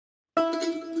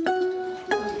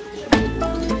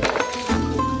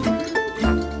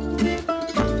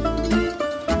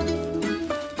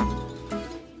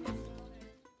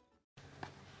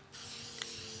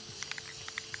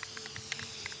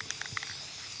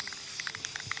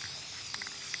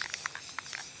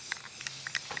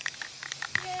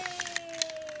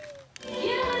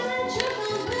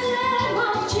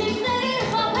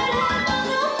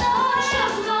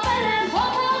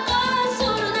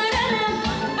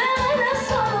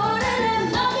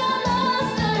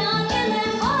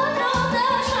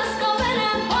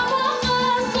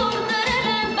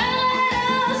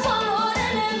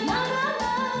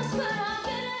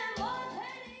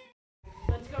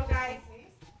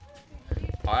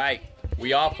All right,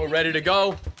 we off. We're ready to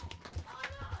go.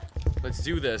 Let's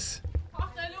do this.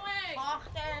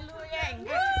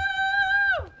 ՀԱՂԹԵԼՈՒԵՆՔ.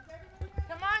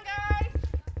 Come on, guys.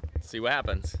 See what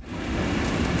happens. At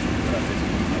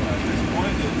this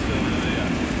point, it's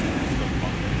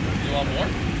You want more?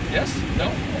 Yes? No?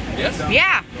 Yes?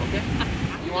 Yeah. Okay.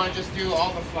 You want to just do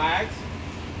all the flags?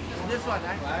 This one,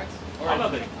 right? Flags? all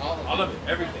of it. All of it.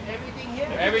 Everything. Everything here?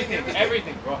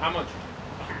 Everything. Bro, how much?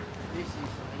 This is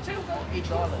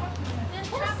 $8.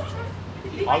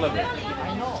 All of it. I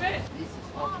know. This is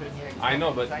all here. I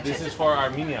know, but this is for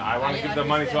Armenia. I want to give the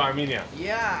money to Armenia.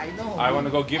 Yeah, I know. I want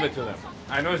to go give it to them.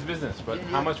 I know it's business, but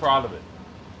how much for all of it?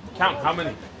 Count. How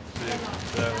many? 6,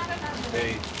 7,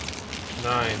 8,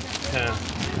 9, 10,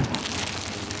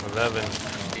 11.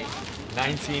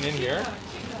 19 in here.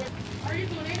 Are you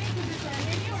donating to this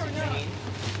Armenia or no?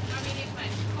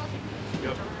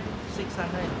 Yep.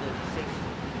 636.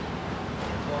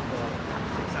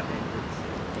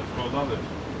 That's $12.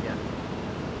 Yeah.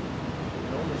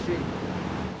 On the sheet.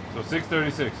 So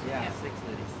 636. Yeah,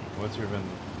 636. What's your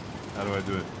vendor? How do I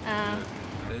do it?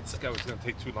 This guy was going to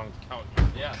take too long to count.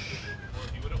 Yeah.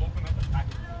 You would have opened up the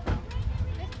package.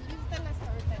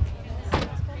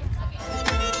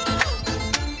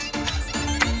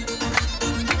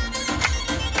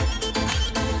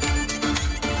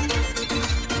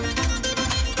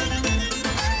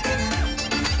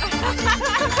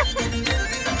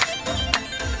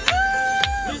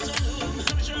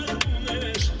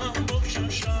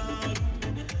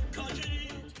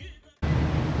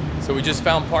 So we just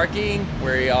found parking.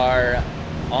 We are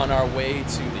on our way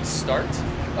to the start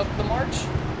of the march,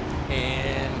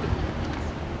 and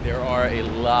there are a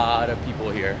lot of people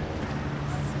here.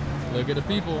 Look at the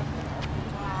people.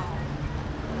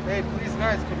 Hey, please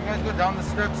guys, can you guys go down the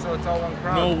steps so it's all one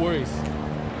crowd? No worries.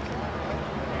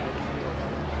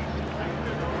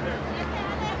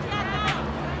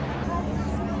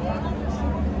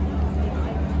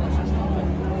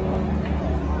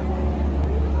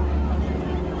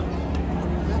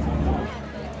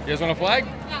 You guys want a flag?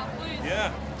 Yeah, please.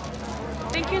 Yeah.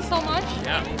 Thank you so much.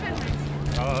 Yeah.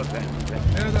 Oh, thank you.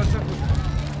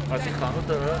 Asi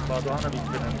խանութը բադոհանը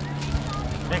բիտնեմ։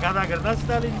 Մենք հանդագրնաց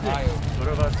տալի ինձ,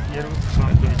 որով աս երուց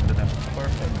խանութը բիտնեմ։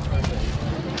 Perfect.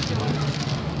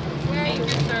 Thank you,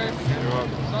 sir. You're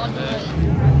welcome. God bless.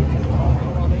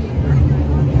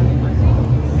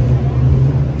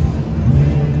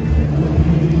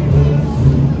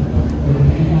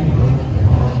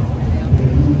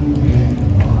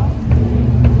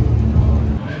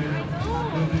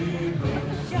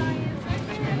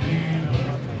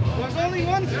 There's only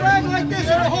one flag like this in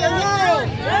the whole world!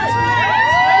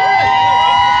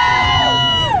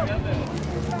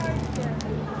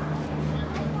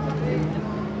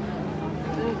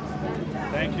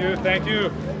 Thank you. Thank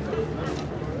you.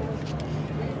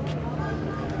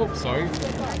 Oh, sorry.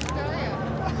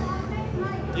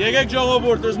 Yegek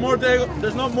Jolobur, there's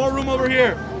no more room over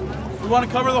here. We want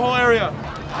to cover the whole area.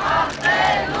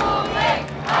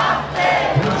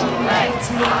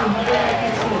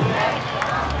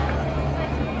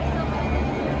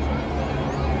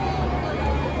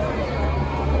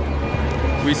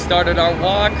 We started our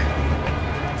walk.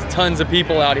 There's tons of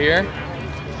people out here.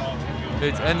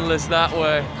 It's endless that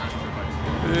way.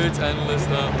 It's endless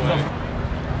that way.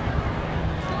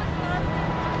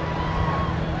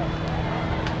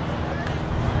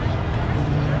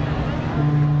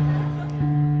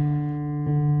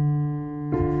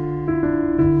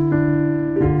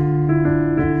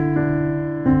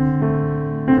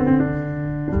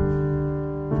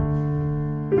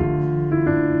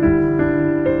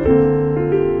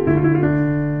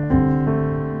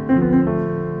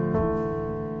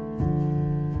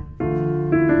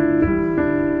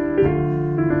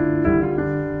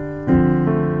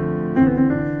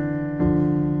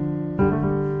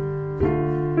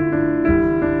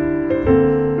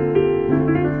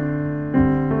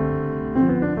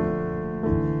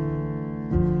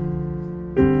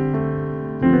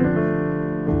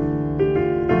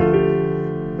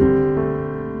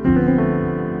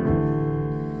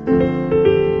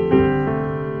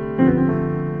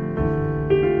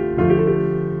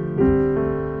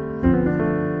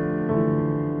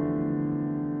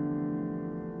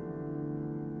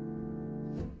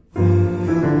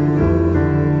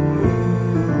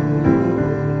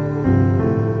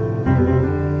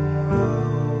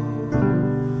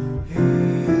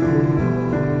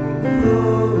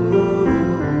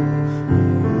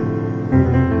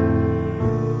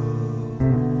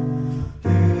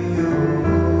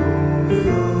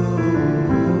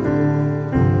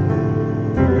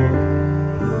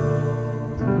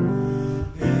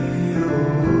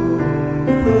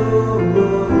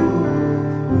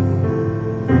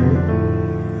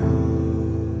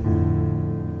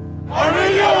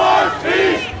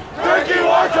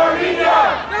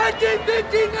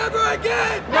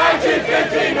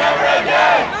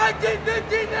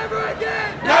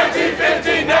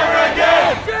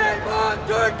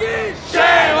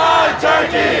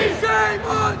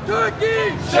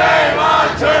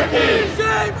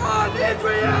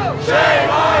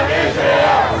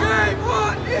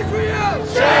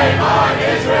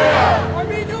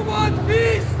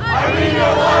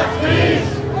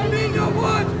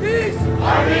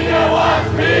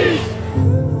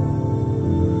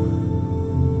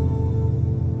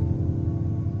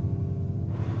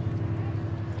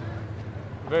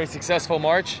 Very successful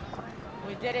march.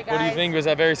 We did it, guys. What do you think? Was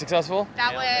that very successful?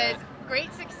 That was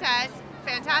great success,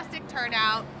 fantastic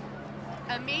turnout,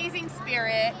 amazing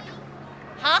spirit.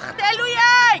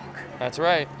 ՀԱՂԹԵԼՈՒԵՆՔ! That's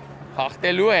right.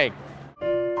 ՀԱՂԹԵԼՈՒԵՆՔ.